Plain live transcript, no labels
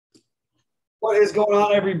What is going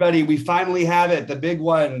on, everybody? We finally have it, the big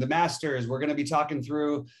one, the Masters. We're going to be talking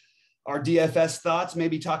through our DFS thoughts,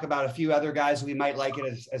 maybe talk about a few other guys we might like it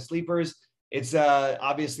as sleepers. It's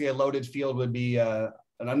obviously a loaded field would be an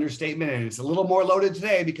understatement, and it's a little more loaded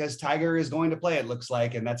today because Tiger is going to play, it looks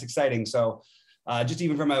like, and that's exciting. So just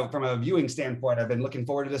even from a viewing standpoint, I've been looking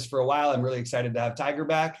forward to this for a while. I'm really excited to have Tiger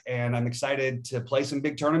back, and I'm excited to play some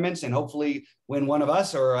big tournaments and hopefully win one of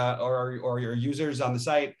us or your users on the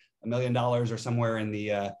site $1 million or somewhere in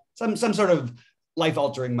the some sort of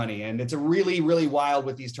life-altering money. And it's a really wild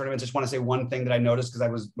with these tournaments. I just want to say one thing that I noticed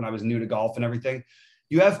because when I was new to golf and everything.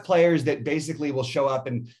 You have players that basically will show up,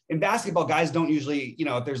 and in basketball, guys don't usually,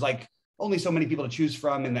 if there's like only so many people to choose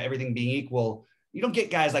from and everything being equal, you don't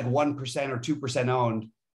get guys like 1% or 2% owned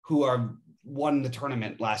who are won the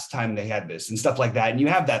tournament last time they had this and stuff like that. And you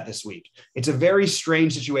have that this week. It's a very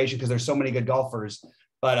strange situation because there's so many good golfers.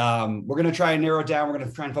 But we're going to try and narrow it down. We're going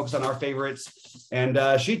to try and focus on our favorites. And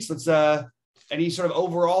Sheets, let's any sort of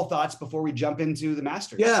overall thoughts before we jump into the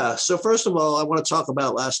Masters? Yeah. So first of all, I want to talk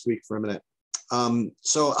about last week for a minute.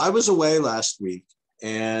 So I was away last week,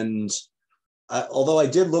 and although I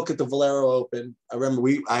did look at the Valero Open, I remember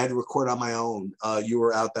I had to record on my own. You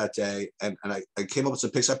were out that day, and I came up with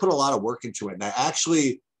some picks. I put a lot of work into it, and I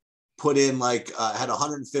actually put in had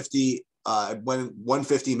 150. Went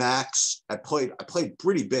 150 max. I played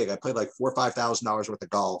pretty big. I played like $4,000 or $5,000 worth of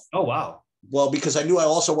golf. Oh wow! Well, because I knew I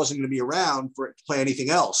also wasn't going to be around to play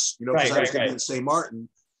anything else, because I was going to be in St. Martin.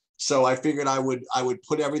 So I figured I would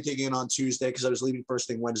put everything in on Tuesday because I was leaving first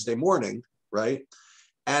thing Wednesday morning, right?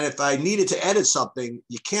 And if I needed to edit something,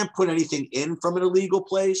 you can't put anything in from an illegal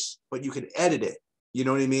place, but you can edit it. You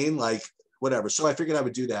know what I mean? Like whatever. So I figured I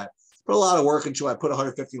would do that. Put a lot of work into it. I put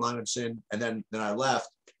 150 lineups in, and then I left.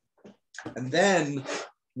 And then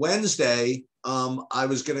Wednesday, I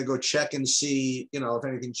was going to go check and see, if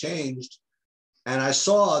anything changed. And I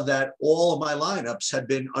saw that all of my lineups had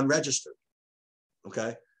been unregistered.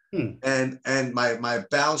 Okay. And my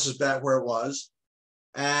balance is back where it was.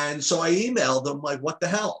 And so I emailed them like, what the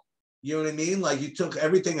hell? You know what I mean? Like, you took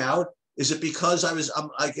everything out. Is it because I'm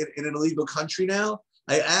like in an illegal country now?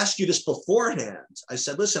 I asked you this beforehand. I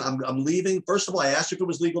said, listen, I'm leaving. First of all, I asked you if it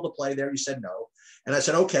was legal to play there. You said no. And I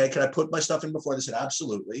said, okay, can I put my stuff in before? They said,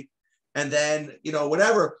 absolutely. And then,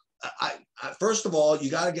 whatever. I first of all,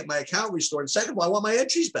 you got to get my account restored. And second of all, I want my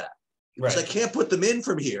entries back. Because I can't put them in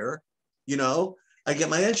from here. I get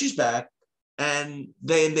my entries back. And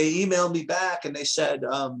they emailed me back and they said,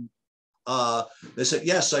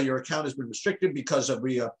 yes, so your account has been restricted because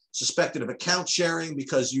we suspected of account sharing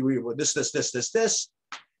because you were this.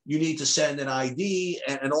 You need to send an ID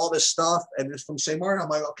and all this stuff. And it's from St. Martin. I'm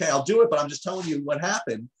like, okay, I'll do it. But I'm just telling you what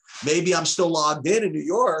happened. Maybe I'm still logged in New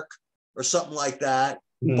York or something like that,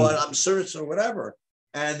 but I'm certain or whatever.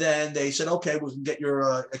 And then they said, okay, we can get your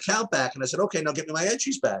account back. And I said, okay, now get me my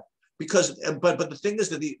entries back. But the thing is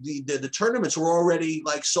that the tournaments were already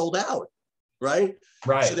like sold out. Right.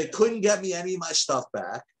 So they couldn't get me any of my stuff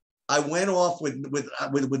back. I went off with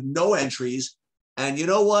no entries. And you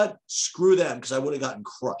know what? Screw them, because I would have gotten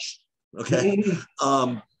crushed. Okay.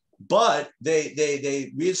 But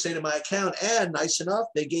they reinstated my account, and nice enough,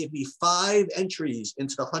 they gave me 5 entries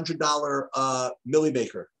into the $100 Millie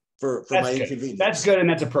Maker for my inconvenience. That's good, and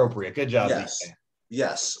that's appropriate. Good job.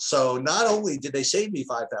 Yes. So not only did they save me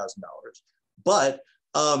 $5,000, but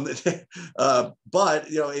for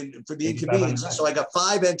the inconvenience. So I got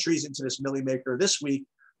 5 entries into this Millie Maker this week,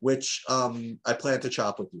 which I plan to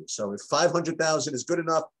chop with you. So if 500,000 is good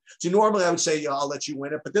enough, so normally I would say I'll let you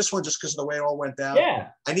win it, but this one, just because of the way it all went down,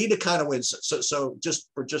 I need to kind of win. So just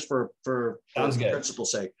for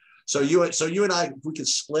principle's sake. So you and I, if we can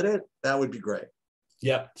split it, that would be great.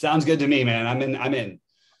 Yep, sounds good to me, man. I'm in.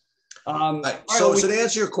 So to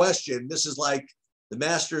answer your question, this is like the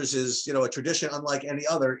Masters is a tradition unlike any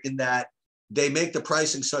other in that they make the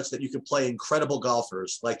pricing such that you can play incredible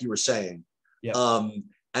golfers, like you were saying.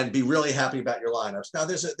 And be really happy about your lineups. Now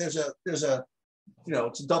there's a it's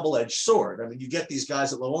a double-edged sword. I mean, you get these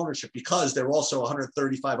guys at low ownership because they're also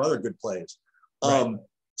 135 other good plays.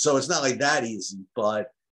 So it's not like that easy,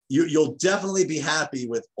 but you'll definitely be happy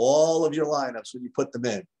with all of your lineups when you put them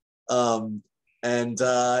in.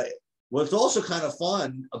 What's also kind of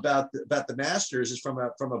fun about the Masters is from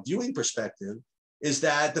a viewing perspective is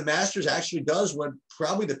that the Masters actually does what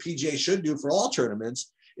probably the PGA should do for all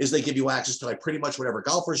tournaments, is they give you access to like pretty much whatever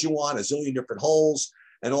golfers you want, a zillion different holes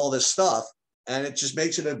and all this stuff. And it just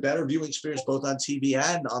makes it a better viewing experience, both on TV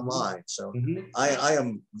and online. So I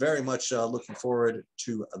am very much looking forward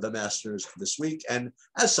to the Masters this week. And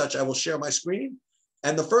as such, I will share my screen.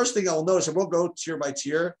 And the first thing I will notice, and we'll go tier by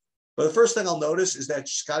tier, But the first thing I'll notice is that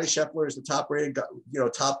Scotty Scheffler is the top rated,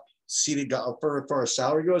 top seeded for as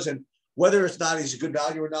salary goes. And whether it's not he's a good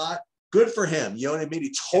value or not, good for him. You know what I mean?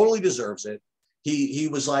 He totally deserves it. He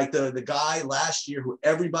was like the guy last year who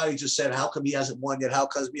everybody just said, how come he hasn't won yet? How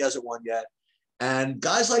come he hasn't won yet? And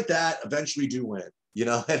guys like that eventually do win,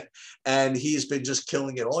 and he's been just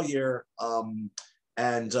killing it all year.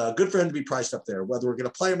 And good for him to be priced up there. Whether we're going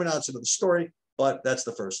to play him or not, it's another story, but that's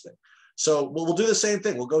the first thing. So we'll do the same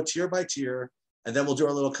thing. We'll go tier by tier, and then we'll do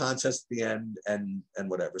our little contest at the end and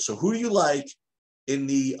whatever. So who do you like in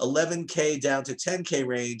the 11K down to 10K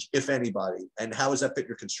range, if anybody? And how does that fit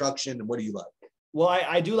your construction, and what do you like? Well,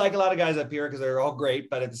 I do like a lot of guys up here because they're all great.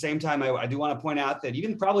 But at the same time, I do want to point out that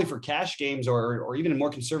even probably for cash games or even in more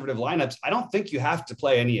conservative lineups, I don't think you have to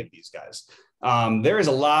play any of these guys. There is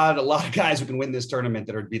a lot of guys who can win this tournament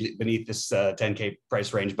that are beneath this 10K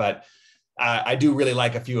price range, but I do really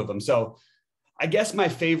like a few of them. So I guess my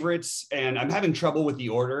favorites, and I'm having trouble with the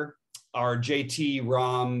order, are JT,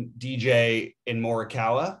 Rahm, DJ, and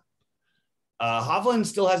Morikawa. Hovland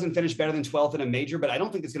still hasn't finished better than 12th in a major, but I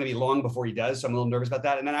don't think it's going to be long before he does. So I'm a little nervous about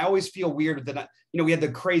that. And then I always feel weird that, we had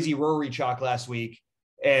the crazy Rory chalk last week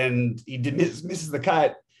and he misses the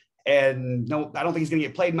cut. And no, I don't think he's going to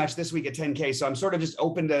get played much this week at 10K. So I'm sort of just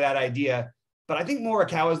open to that idea. But I think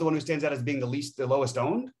Morikawa is the one who stands out as being the lowest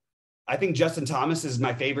owned. I think Justin Thomas is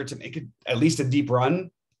my favorite to make it at least a deep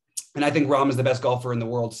run. And I think Rahm is the best golfer in the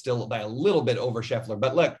world still by a little bit over Scheffler.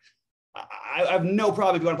 But look, I have no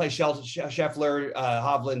problem if you want to play Scheffler,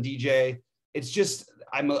 Hovland, DJ. It's just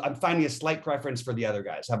I'm finding a slight preference for the other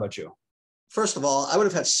guys. How about you? First of all, I would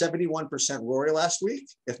have had 71% Rory last week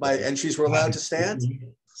if my entries were allowed to stand.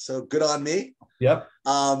 So good on me. Yep.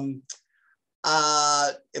 If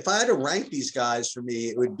I had to rank these guys for me,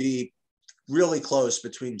 it would be really close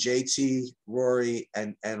between JT, Rory,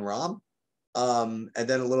 and Rahm. And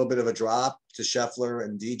then a little bit of a drop to Scheffler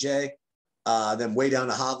and DJ. Then way down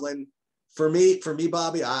to Hovland. For me,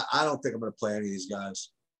 Bobby, I don't think I'm going to play any of these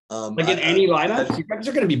gues. Like in any lineup,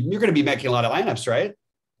 you're going to be making a lot of lineups, right?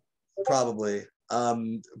 Probably.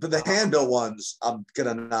 But the hand-built ones, I'm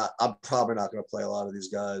probably not going to play a lot of these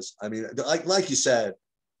guys. I mean, like you said,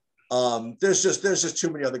 there's just too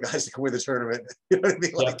many other guys that can win the tournament. You know what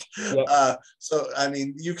I mean? So I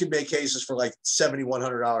mean, you can make cases for like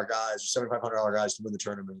 $7,100 guys or $7,500 guys to win the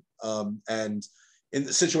tournament. And in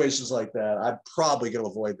situations like that, I'm probably going to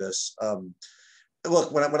avoid this.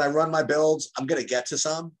 Look, when I run my builds, I'm going to get to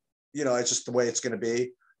some. It's just the way it's going to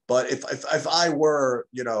be. But if I were,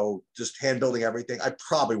 just hand building everything, I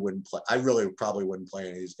probably wouldn't play. I really probably wouldn't play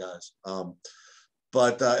any of these guys.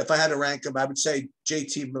 But if I had to rank them, I would say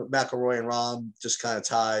JT, McIlroy, and Rahm just kind of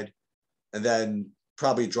tied, and then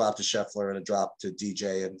probably drop to Scheffler and a drop to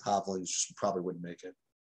DJ, and Hovland just probably wouldn't make it.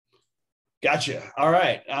 Gotcha. All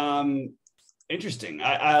right. Interesting.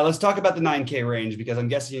 Let's talk about the 9K range, because I'm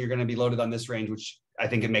guessing you're going to be loaded on this range, which I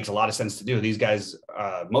think it makes a lot of sense to do. These guys,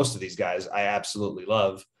 most of these guys, I absolutely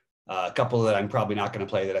love. A couple that I'm probably not going to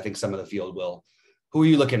play that I think some of the field will. Who are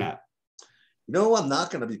you looking at? I'm not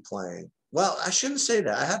going to be playing. Well, I shouldn't say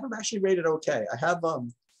that. I have him actually rated okay. I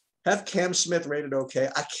have Cam Smith rated okay.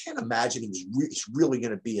 I can't imagine he's really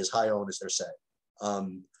going to be as high owned as they're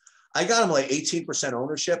saying. I got him like 18%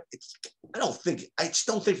 ownership. I just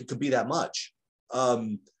don't think it could be that much.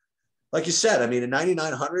 Like you said, I mean, at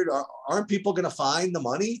 9,900, aren't people going to find the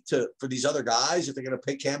money for these other guys if they're going to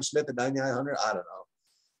pay Cam Smith at 9,900? I don't know.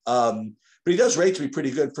 But he does rate to be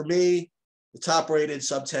pretty good. For me, the top rated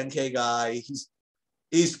sub 10K guy,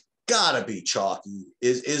 he's got to be chalky,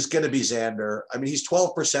 is going to be Xander. I mean, he's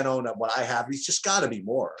 12% owned at what I have. He's just got to be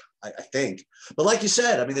more, I think. But like you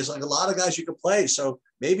said, I mean, there's like a lot of guys you can play. So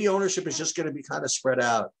maybe ownership is just going to be kind of spread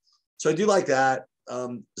out. So I do like that.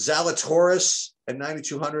 Zalatoris at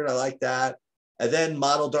 9,200, I like that. And then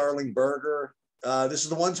Model Darling Berger. This is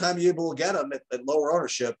the one time you're able to get him at lower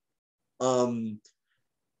ownership.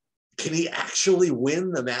 Can he actually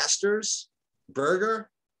win the Masters, Berger?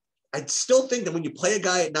 I still think that when you play a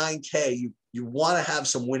guy at 9K, you want to have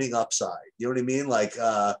some winning upside. You know what I mean? Like,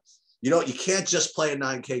 you can't just play a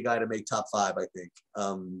 9K guy to make top 5, I think.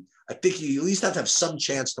 I think you at least have to have some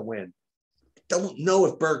chance to win. I don't know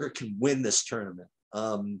if Berger can win this tournament,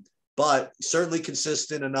 but certainly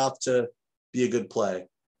consistent enough to be a good play.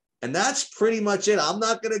 And that's pretty much it. I'm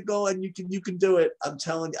not going to go, and you can do it. I'm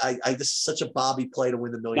telling you, this is such a Bobby play to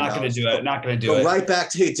win the $1 million. Not going to do it. Not going to do it. Go right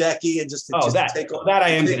back to Hideki and just take all, that I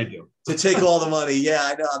am going to do. To take all the money. Yeah,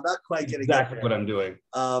 I know. I'm not quite getting exactly what I'm doing.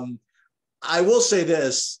 I will say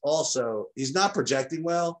this also. He's not projecting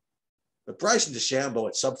well, but Bryson DeChambeau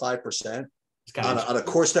at sub 5% on a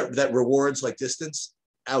course that rewards like distance.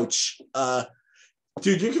 Ouch.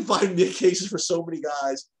 Dude, you can find cases for so many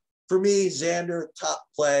guys. For me, Xander, top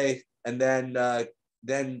play, and then I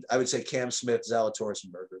would say Cam Smith, Zalatoris,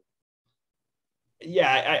 and Berger.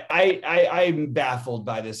 Yeah, I'm baffled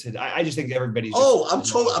by this. I just think everybody's. I'm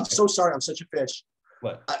so sorry. I'm such a fish.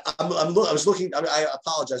 What? I was looking. I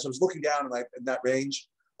apologize. I was looking down in that range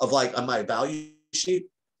of like on my value sheet.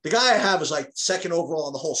 The guy I have is like second overall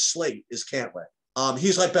on the whole slate is Cantlay.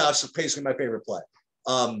 He's like basically my favorite play.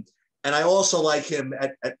 And I also like him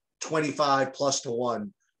at 25 plus to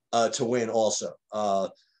 1 to win also.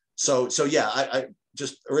 So yeah, I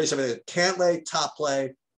just erase everything. Cantlay, top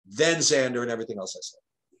play, then Xander, and everything else I said.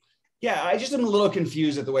 Yeah, I just am a little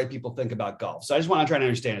confused at the way people think about golf. So I just want to try to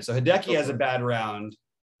understand it. So Hideki has a bad round,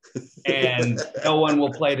 and no one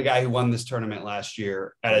will play the guy who won this tournament last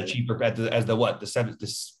year at a cheaper the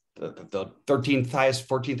 13th highest,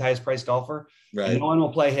 14th highest price golfer. Right. And no one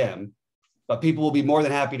will play him, but people will be more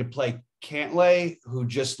than happy to play Cantlay, who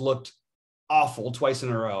just looked awful twice in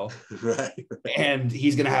a row. Right. And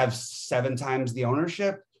he's going to have 7 times the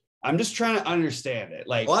ownership. I'm just trying to understand it.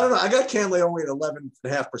 Like, well, I don't know. I got Cantlay only at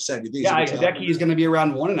 11.5%. Yeah, Hideki is going to be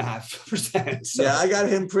around 1.5%. So. Yeah, I got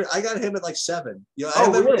him at like 7. You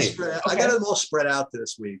know, really? I got them all spread out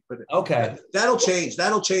this week. But okay, that'll change.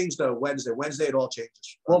 That'll change though. Wednesday it all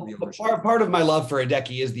changes. Well, part of my love for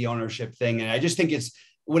Hideki is the ownership thing, and I just think it's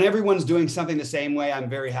when everyone's doing something the same way, I'm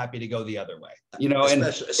very happy to go the other way. You know,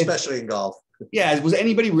 especially in golf. Yeah, was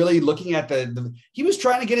anybody really looking at the? He was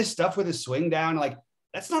trying to get his stuff with his swing down, like.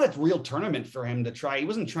 That's not a real tournament for him to try. He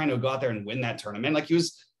wasn't trying to go out there and win that tournament. Like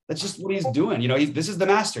that's just what he's doing. You know, this is the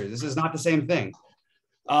Masters. This is not the same thing.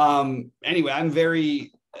 Anyway,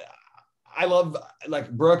 I love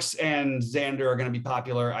like Brooks and Xander are going to be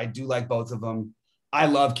popular. I do like both of them. I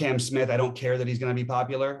love Cam Smith. I don't care that he's going to be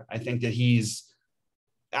popular. I think that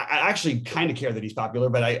I actually kind of care that he's popular,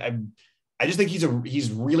 but I just think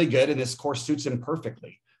he's really good and this course suits him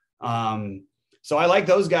perfectly. So I like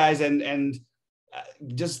those guys and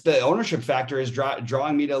just the ownership factor is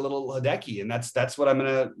drawing me to a little Hideki, and that's what I'm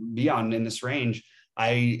going to be on in this range.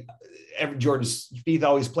 Jordan Spieth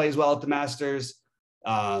always plays well at the Masters.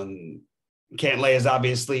 Cantlay is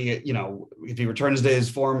obviously, you know, if he returns to his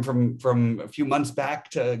form from a few months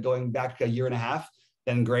back to going back a year and a half,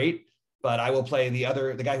 then great. But I will play the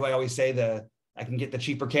guy who I always say I can get the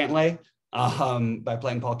cheaper Cantlay by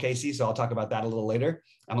playing Paul Casey. So I'll talk about that a little later.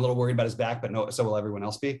 I'm a little worried about his back, but so will everyone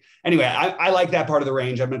else be. Anyway, I like that part of the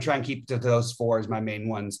range. I'm going to try and keep to those 4 as my main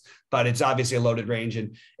ones, but it's obviously a loaded range.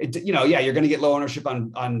 And you're going to get low ownership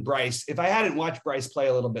on Bryce. If I hadn't watched Bryce play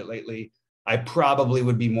a little bit lately, I probably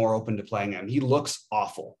would be more open to playing him. He looks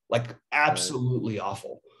awful, like absolutely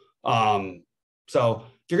awful. So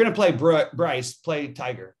if you're going to play Bryce, play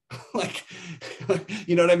Tiger. Like,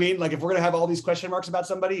 you know what I mean? Like if we're going to have all these question marks about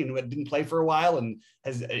somebody and didn't play for a while and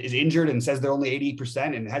is injured and says they're only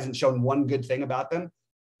 80% and hasn't shown one good thing about them,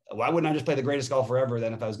 why wouldn't I just play the greatest golfer ever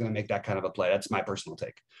then if I was going to make that kind of a play? That's my personal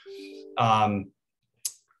take.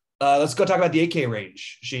 Let's go talk about the 8K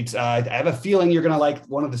range sheets. I have a feeling you're going to like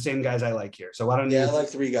one of the same guys I like here. So why don't you? Yeah, I like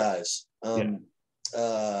 3 guys.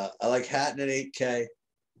 I like Hatton at 8K.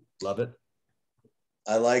 Love it.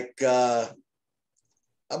 I like,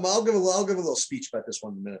 I'll give a little speech about this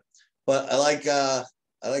one in a minute, but I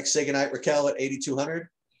like Say Goodnight Raquel at 8,200.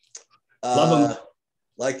 Love him.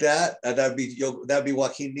 Like that. That'd be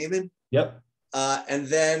Joaquin Niemann. Yep. And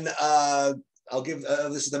then I'll give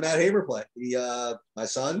this is the Matt Haber play. My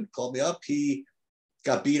son called me up. He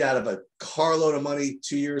got beat out of a carload of money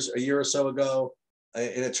a year or so ago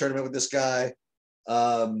in a tournament with this guy.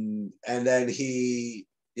 And then he,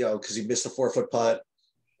 because he missed a 4-foot putt,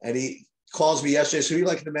 and he calls me yesterday. So, who you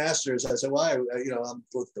like in the Masters? I said, well, I'm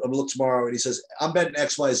gonna look tomorrow. And he says, I'm betting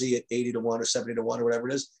XYZ at 80 to 1 or 70 to 1 or whatever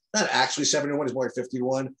it is. Not actually 70 to 1, it's more like 50 to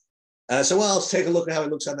 1. And I said, well, let's take a look at how it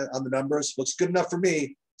looks on the numbers. Looks good enough for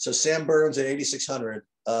me. So Sam Burns at 8,600.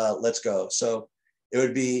 Let's go. So it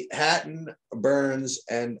would be Hatton, Burns,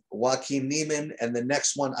 and Joaquin Niemann. And the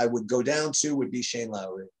next one I would go down to would be Shane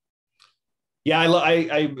Lowry. Yeah,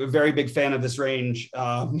 I'm a very big fan of this range.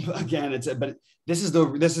 Again, but this is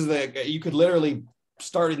the you could literally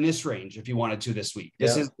start in this range if you wanted to this week.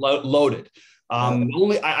 This is loaded.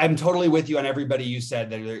 I'm totally with you on everybody you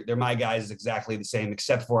said. They're my guys exactly the same,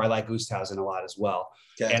 except for I like Oosthuizen a lot as well,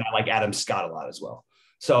 and I like Adam Scott a lot as well.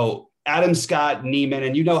 So Adam Scott, Niemann,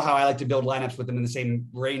 and you know how I like to build lineups with them in the same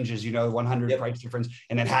ranges. 100 price difference,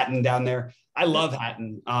 and then Hatton down there. I love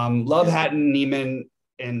Hatton. Hatton, Niemann,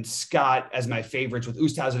 and Scott as my favorites, with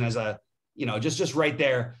Oosthuizen as a, just right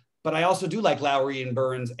there. But I also do like Lowry and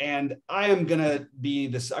Burns, and I am going to be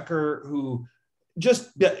the sucker who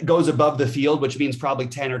just goes above the field, which means probably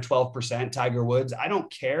 10 or 12% Tiger Woods. I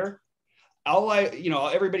don't care.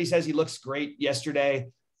 Everybody says he looks great yesterday.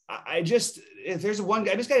 If there's one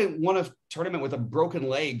guy, this guy won a tournament with a broken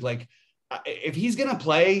leg. Like, if he's going to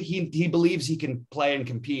play, he believes he can play and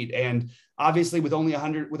compete. And obviously with only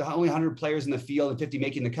 100 players in the field and 50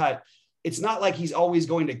 making the cut, it's not like he's always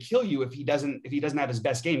going to kill you if he doesn't have his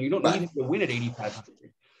best game. You don't need him to win at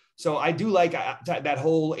 8,500. So I do like that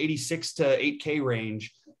whole 86 to 8K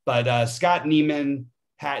range, but Scott Niemann,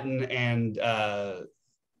 Hatton, and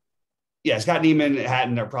Scott Niemann,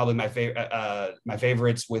 Hatton are probably my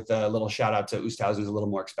favorites, with a little shout out to Oosthuizen, who's a little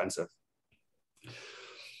more expensive.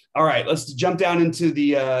 All right, let's jump down into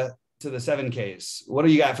the 7Ks. What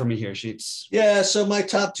do you got for me here, Sheets? Yeah, so my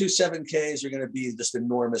top 2 7Ks are going to be just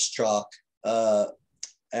enormous chalk.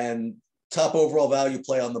 And top overall value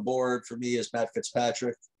play on the board for me is Matt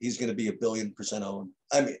Fitzpatrick. He's going to be 1 billion% owned.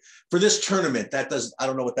 I mean, for this tournament, I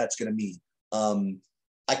don't know what that's going to mean.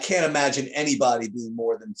 I can't imagine anybody being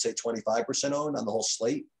more than, say, 25% owned on the whole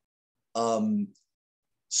slate.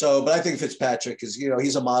 But I think Fitzpatrick is,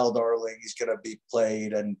 he's a model darling. He's going to be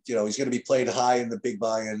played, and, he's going to be played high in the big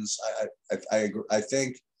buy-ins. I agree, I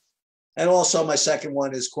think. And also my second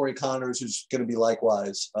one is Corey Connors, who's going to be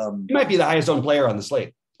likewise. He might be the highest owned player on the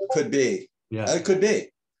slate. Could be. Yeah. It could be.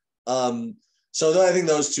 So I think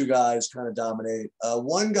those 2 guys kind of dominate.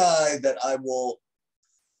 One guy that I will,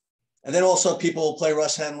 and then also people will play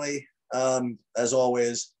Russ Henley, as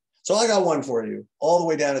always. So I got one for you, all the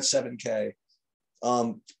way down at 7K.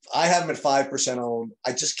 I have him at 5% owned.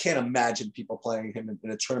 I just can't imagine people playing him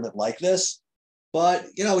in a tournament like this. But,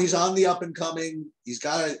 he's on the up and coming. He's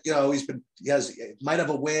got might have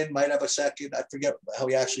a win, might have a second. I forget how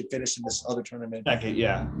he actually finished in this other tournament. Second,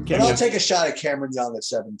 yeah. But I'll take a shot at Cameron Young at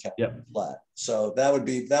 7K. Yep. Flat. So that would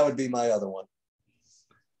be my other one.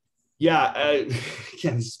 Yeah.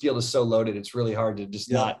 Again, this field is so loaded. It's really hard to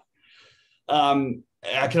just not.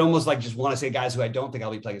 I can almost just want to say guys who I don't think I'll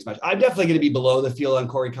be playing as much. I'm definitely going to be below the field on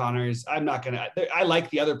Corey Connors. I'm not going to, I like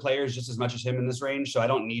the other players just as much as him in this range. So I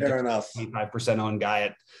don't need Fair enough. 25% owned guy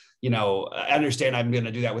at, I understand I'm going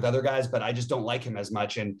to do that with other guys, but I just don't like him as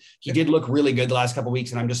much. And he did look really good the last couple of weeks.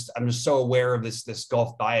 And I'm just so aware of this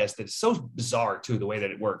golf bias that's so bizarre too, the way that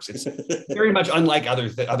it works. It's very much unlike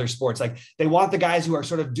other sports. Like, they want the guys who are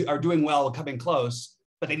are doing well coming close,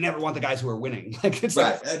 but they never want the guys who are winning. It's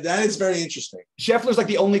right. That is very interesting. Scheffler's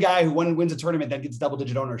the only guy who wins a tournament that gets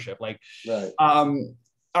double-digit ownership. Right. All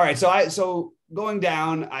right. So going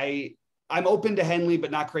down, I'm open to Henley,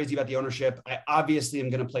 but not crazy about the ownership. I obviously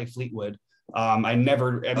am going to play Fleetwood.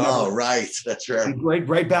 Right. That's right.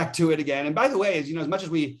 Right back to it again. And by the way, as much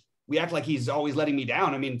as we act like he's always letting me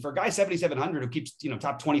down, I mean, for a guy 7,700 who keeps,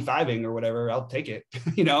 top 25ing or whatever, I'll take it,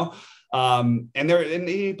 and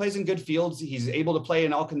he plays in good fields. He's able to play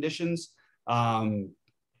in all conditions. Again,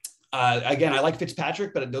 I like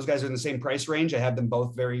Fitzpatrick, but those guys are in the same price range. I have them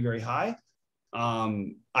both very, very high.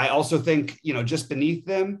 I also think, just beneath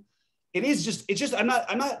them, it's just, I'm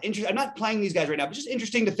not playing these guys right now, but just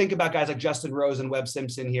interesting to think about guys like Justin Rose and Webb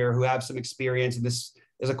Simpson here, who have some experience. And this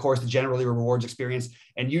is a course that generally rewards experience.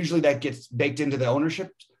 And usually that gets baked into the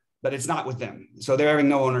ownership, but it's not with them. So they're having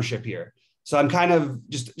no ownership here. So I'm kind of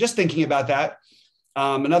just thinking about that.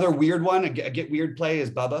 Another weird one, a get weird play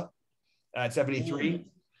is Bubba at 73.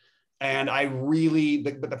 And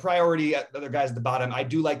but the priority, the other guys at the bottom, I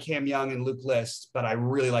do like Cam Young and Luke List, but I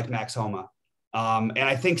really like Max Homa. And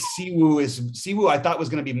I think Siwoo I thought was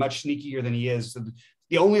going to be much sneakier than he is. So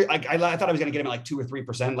the only, I thought I was going to get him at 2 or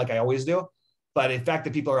 3%, like I always do. But in fact,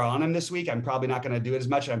 the people are on him this week, I'm probably not going to do it as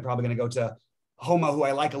much. I'm probably going to go to Homa, who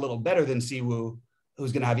I like a little better than Siwoo,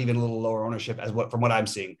 who's going to have even a little lower ownership from what I'm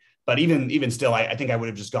seeing. But even still, I think I would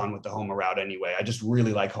have just gone with the Homa route anyway. I just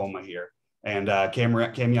really like Homa here. And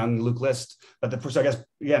Cam Young, Luke List. But I guess,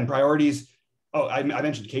 again, priorities. Oh, I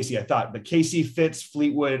mentioned Casey, I thought. But Casey, Fitz,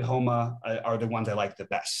 Fleetwood, Homa are the ones I like the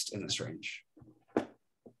best in this range.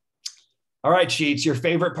 All right, Sheets, your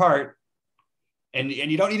favorite part. And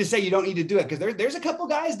you don't need to say you don't need to do it, because there's a couple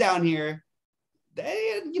guys down here.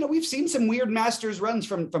 We've seen some weird Masters runs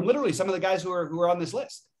from literally some of the guys who are on this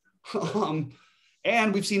list.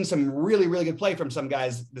 And we've seen some really, really good play from some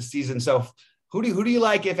guys this season. So who do you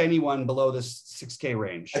like, if anyone, below this 6K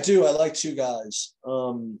range? I do. I like 2 guys.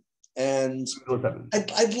 And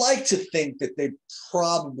I'd like to think that they'd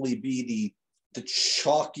probably be the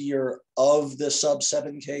chalkier of the sub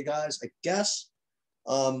 7K guys, I guess.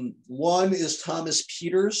 One is Thomas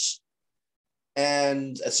Peters,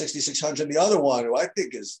 and at 6,600. The other one, who I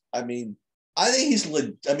think is, I think he's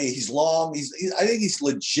long. I think he's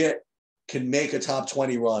legit, can make a top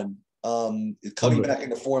 20 run Coming back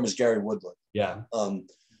into form is Gary Woodland. Yeah.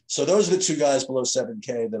 So those are the two guys below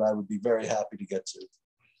 7K that I would be very happy to get to.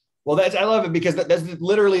 Well, I love it because that's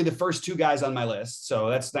literally the first two guys on my list. So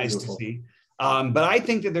that's nice to see. But I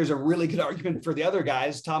think that there's a really good argument for the other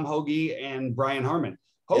guys, Tom Hoagie and Brian Harman.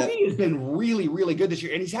 Hoagie has been really, really good this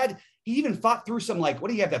year. And he even fought through some, like, what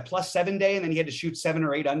do you have, that +7 day? And then he had to shoot 7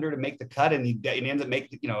 or 8 under to make the cut. And he ended up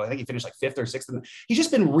making, I think he finished like 5th or 6th. He's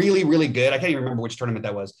just been really, really good. I can't even remember which tournament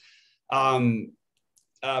that was.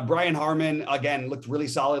 Brian Harman, again, looked really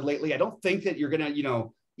solid lately. I don't think that you're going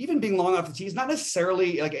to, even being long off the tee is not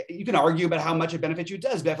necessarily like, you can argue about how much it benefits you. It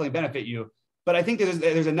does definitely benefit you. But I think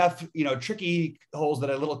there's enough, tricky holes that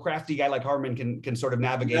a little crafty guy like Harman can sort of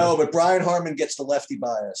navigate. No, but Brian Harman gets the lefty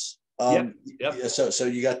bias. Yep. Yeah, so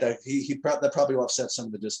you got that. That probably offsets some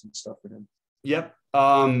of the distance stuff for him. Yep.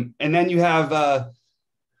 And then you have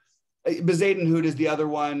Bezadenhout is the other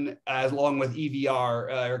one, along with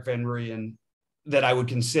EVR, Eric Van Rooyen, that I would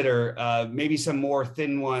consider. Maybe some more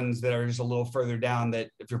thin ones that are just a little further down,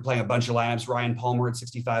 that if you're playing a bunch of lineups, Ryan Palmer at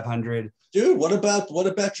 6,500. Dude, what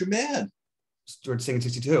about your man? Stuart Singh at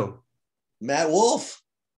 62. Matt Wolf.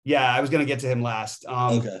 Yeah, I was going to get to him last.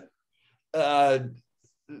 Okay. And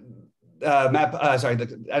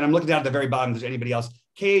I'm looking down at the very bottom. If there's anybody else?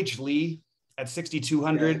 KH Lee at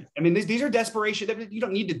 6,200. Yeah. I mean, these are desperation. You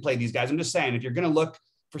don't need to play these guys. I'm just saying, if you're going to look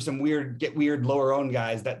for some weird lower owned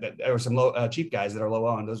guys that or some low cheap guys that are low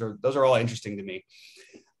owned, those are all interesting to me.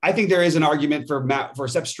 I think there is an argument for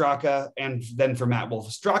Sepp Straka and then for Matt Wolff.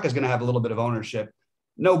 Straka is going to have a little bit of ownership.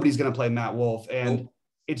 Nobody's going to play Matt Wolff, and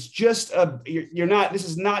it's just this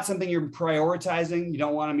is not something you're prioritizing. You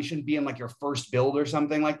don't want him. He shouldn't be in like your first build or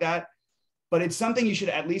something like that. But it's something you should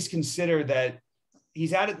at least consider, that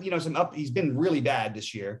he's had, he's been really bad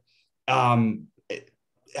this year. We saw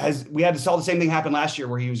the same thing happen last year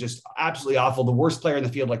where he was just absolutely awful. The worst player in the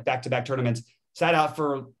field, like back-to-back tournaments, sat out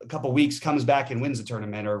for a couple of weeks, comes back and wins the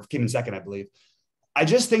tournament, or came in second, I believe. I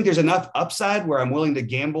just think there's enough upside where I'm willing to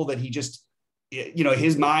gamble that he just,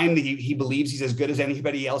 his mind, he believes he's as good as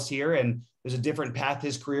anybody else here. And there's a different path to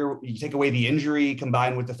his career. You take away the injury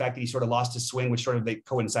combined with the fact that he sort of lost his swing, which sort of they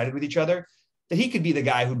coincided with each other, that he could be the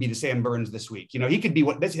guy who'd be the Sam Burns this week. He could be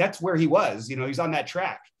that's where he was, he's on that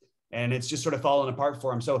track, and it's just sort of fallen apart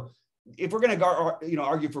for him. So if we're going to,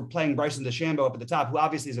 argue for playing Bryson DeChambeau up at the top, who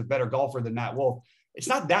obviously is a better golfer than Matt Wolff, it's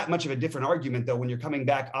not that much of a different argument though, when you're coming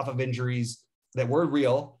back off of injuries that were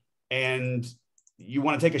real and you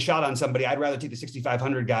want to take a shot on somebody. I'd rather take the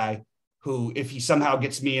 6,500 guy who, if he somehow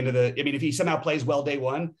gets me into if he somehow plays well day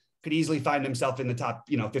one, could easily find himself in the top,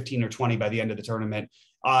 15 or 20 by the end of the tournament.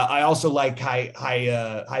 I also like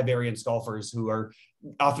high variance golfers who are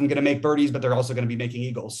often going to make birdies, but they're also going to be making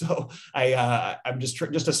eagles. So I'm just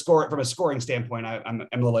to score it from a scoring standpoint. I'm a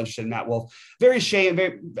little interested in Matt Wolff. Very ashamed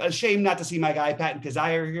not to see my guy Patton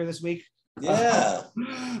Kizzire here this week. Yeah,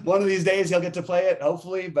 one of these days he'll get to play it,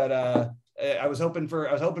 hopefully. But I was hoping for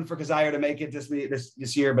Kizzire to make it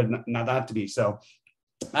this year, but not to be. So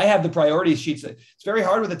I have the priority sheets. It's very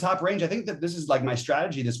hard with the top range. I think that this is like my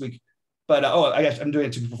strategy this week. But I guess I'm doing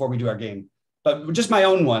it before we do our game. But just my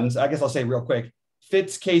own ones, I guess I'll say real quick.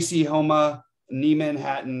 Fitz, Casey, Homa, Neiman,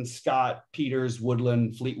 Hatton, Scott, Peters,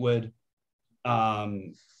 Woodland, Fleetwood.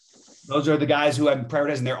 Those are the guys who I'm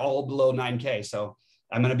prioritizing. They're all below 9K. So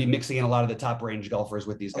I'm going to be mixing in a lot of the top range golfers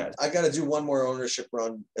with these guys. I got to do one more ownership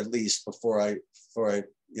run at least before I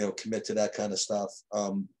commit to that kind of stuff.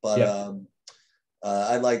 I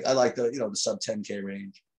like the the sub 10K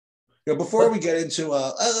range. Before we get into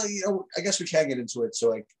I guess we can get into it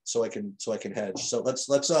so I can hedge. So let's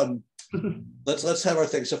have our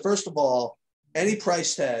thing. So first of all, any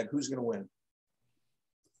price tag, who's going to win?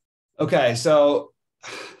 Okay, so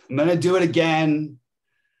I'm going to do it again.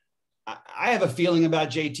 I have a feeling about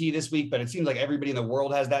JT this week, but it seems like everybody in the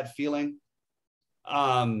world has that feeling.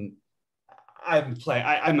 I'm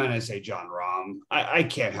going to say John Rahm. I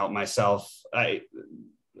can't help myself.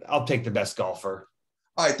 I'll take the best golfer.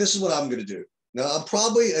 All right, this is what I'm going to do. Now, I'm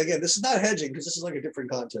probably, again, this is not hedging because this is like a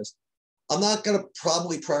different contest. I'm not going to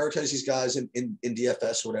probably prioritize these guys in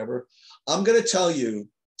DFS or whatever. I'm going to tell you.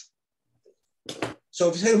 So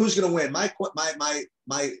if you say who's going to win, my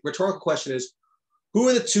rhetorical question is, who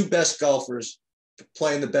are the two best golfers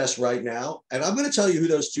playing the best right now? And I'm going to tell you who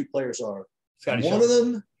those two players are. One of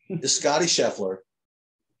them is Scotty Scheffler,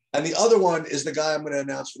 and the other one is the guy I'm going to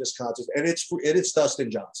announce for this contest, and it's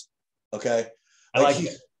Dustin Johnson. Okay.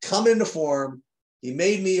 He's come into form. He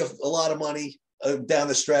made me a lot of money down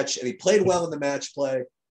the stretch, and he played well in the match play.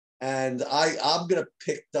 And I'm going to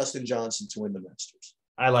pick Dustin Johnson to win the Masters.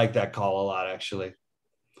 I like that call a lot, actually.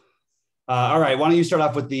 All right. Why don't you start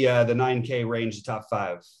off with the 9K range, the top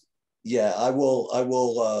five? Yeah, I will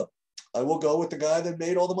go with the guy that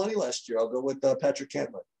made all the money last year. I'll go with Patrick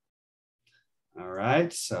Cantlay. All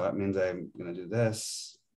right. So that means I'm going to do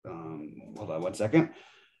this. Hold on 1 second.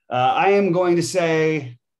 I am going to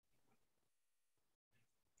say,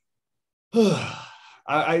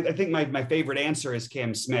 I think my favorite answer is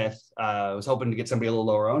Cam Smith. I was hoping to get somebody a little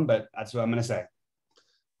lower owned, but that's what I'm going to say.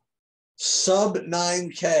 Sub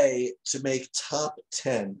 9K to make top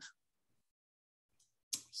 10.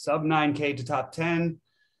 Sub 9K to top 10.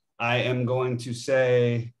 I am going to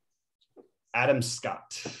say Adam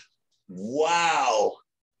Scott. Wow.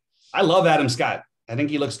 I love Adam Scott. I think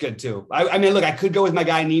he looks good too. I mean, look, I could go with my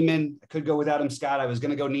guy Neiman. I could go with Adam Scott. I was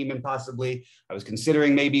going to go Neiman possibly. I was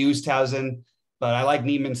considering maybe Oosthuizen, but I like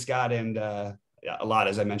Neiman, Scott, and a lot,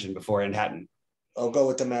 as I mentioned before, and Hatton. I'll go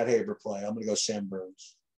with the Matt Haber play. I'm going to go Sam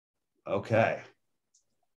Burns. Okay.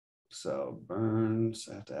 So Burns,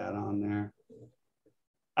 I have to add on there.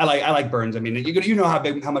 I like Burns. I mean, you know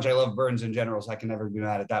how much I love Burns in general, so I can never be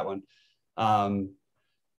mad at that one.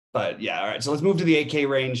 But yeah, all right. So let's move to the 8K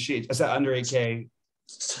range. Is that under 8K?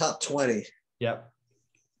 Top 20. Yep.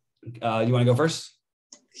 You want to go first?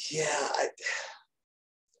 Yeah.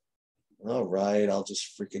 All right. I'll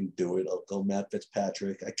just freaking do it. I'll go Matt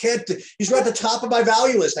Fitzpatrick. I can't. He's right at the top of my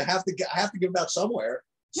value list. I have to give him out somewhere.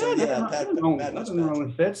 So nothing wrong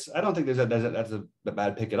with Fitz. I don't think that's a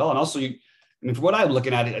bad pick at all. And also, I mean, from what I'm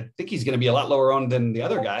looking at, I think he's going to be a lot lower owned than the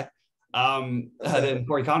other guy. Than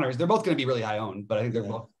Corey Connors. They're both going to be really high owned, but I think they're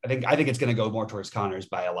both. I think it's going to go more towards Connors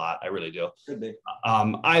by a lot. I really do. Could be.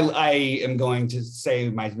 I am going to say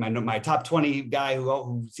my top 20 guy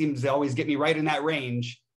who seems to always get me right in that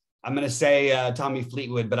range. I'm going to say Tommy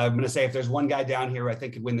Fleetwood, but I'm going to say if there's one guy down here who I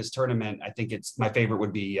think could win this tournament, I think my favorite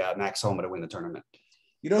would be Max Homa to win the tournament.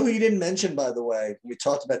 You know who you didn't mention, by the way? We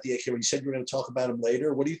talked about the AK when you said you were going to talk about him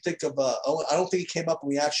later. What do you think of? I don't think he came up when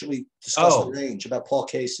we actually discussed the range about Paul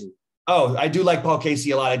Casey. Oh, I do like Paul Casey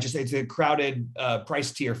a lot. It's a crowded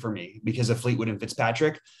price tier for me because of Fleetwood and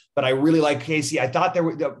Fitzpatrick. But I really like Casey. I thought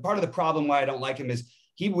part of the problem why I don't like him is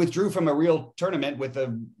he withdrew from a real tournament with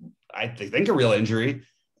I think a real injury.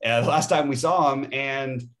 The last time we saw him,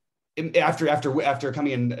 and after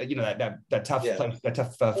coming in, that tough place, that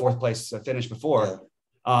tough fourth place finish before.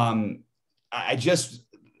 I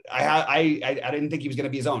didn't think he was going to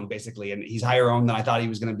be his own basically, and he's higher owned than I thought he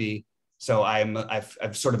was going to be. So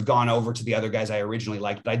I've sort of gone over to the other guys I originally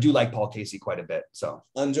liked, but I do like Paul Casey quite a bit. So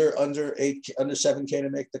under 7K to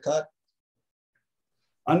make the cut.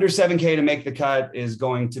 Under 7K to make the cut is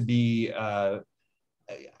going to be. I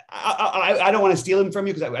don't want to steal him from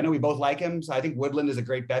you because I know we both like him. So I think Woodland is a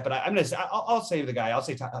great bet, but I'll save the guy. I'll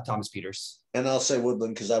say Thomas Peters. And I'll say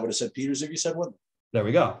Woodland because I would have said Peters if you said Woodland. There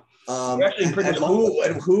we go.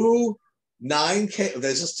 Who 9K?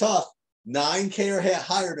 This is tough. 9K or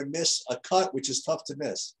higher to miss a cut, which is tough to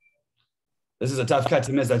miss. This is a tough cut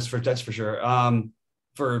to miss. That's for sure.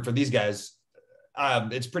 For these guys,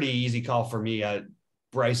 it's pretty easy call for me.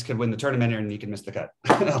 Bryce could win the tournament and you can miss the cut.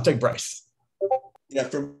 I'll take Bryce. Yeah,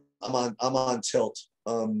 I'm on tilt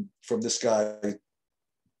from this guy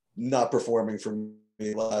not performing for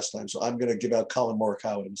me last time, so I'm going to give out Colin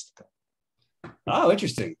Morikawa to miss the cut. Oh,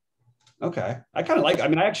 interesting. Okay, I kind of like. I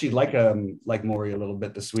mean, I actually like Maury a little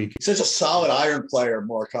bit this week. He's such a solid iron player,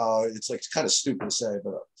 Morikawa. It's kind of stupid to say,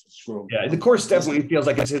 but screw him. Yeah, the course definitely feels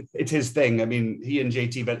like it's his thing. I mean, he and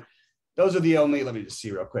JT, but those are the only. Let me just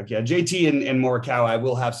see real quick. Yeah, JT and Morikawa. I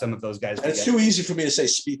will have some of those guys. It's too easy for me to say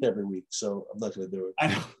Spieth every week, so I'm not going to do it. I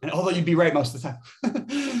know, although you'd be right most of the time.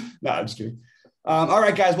 No, I'm just kidding. All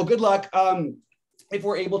right, guys. Well, good luck. If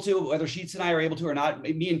we're able to, whether Sheets and I are able to or not,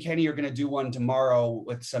 me and Kenny are going to do one tomorrow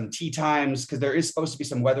with some tee times because there is supposed to be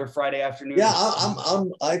some weather Friday afternoon. Yeah,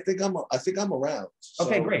 I think I'm around. So,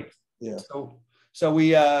 okay, great. Yeah. So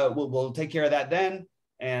we'll take care of that then,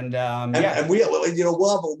 and we'll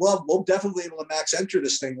definitely be able to max enter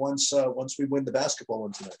this thing once we win the basketball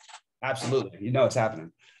one tonight. Absolutely, it's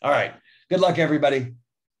happening. All right. Good luck, everybody.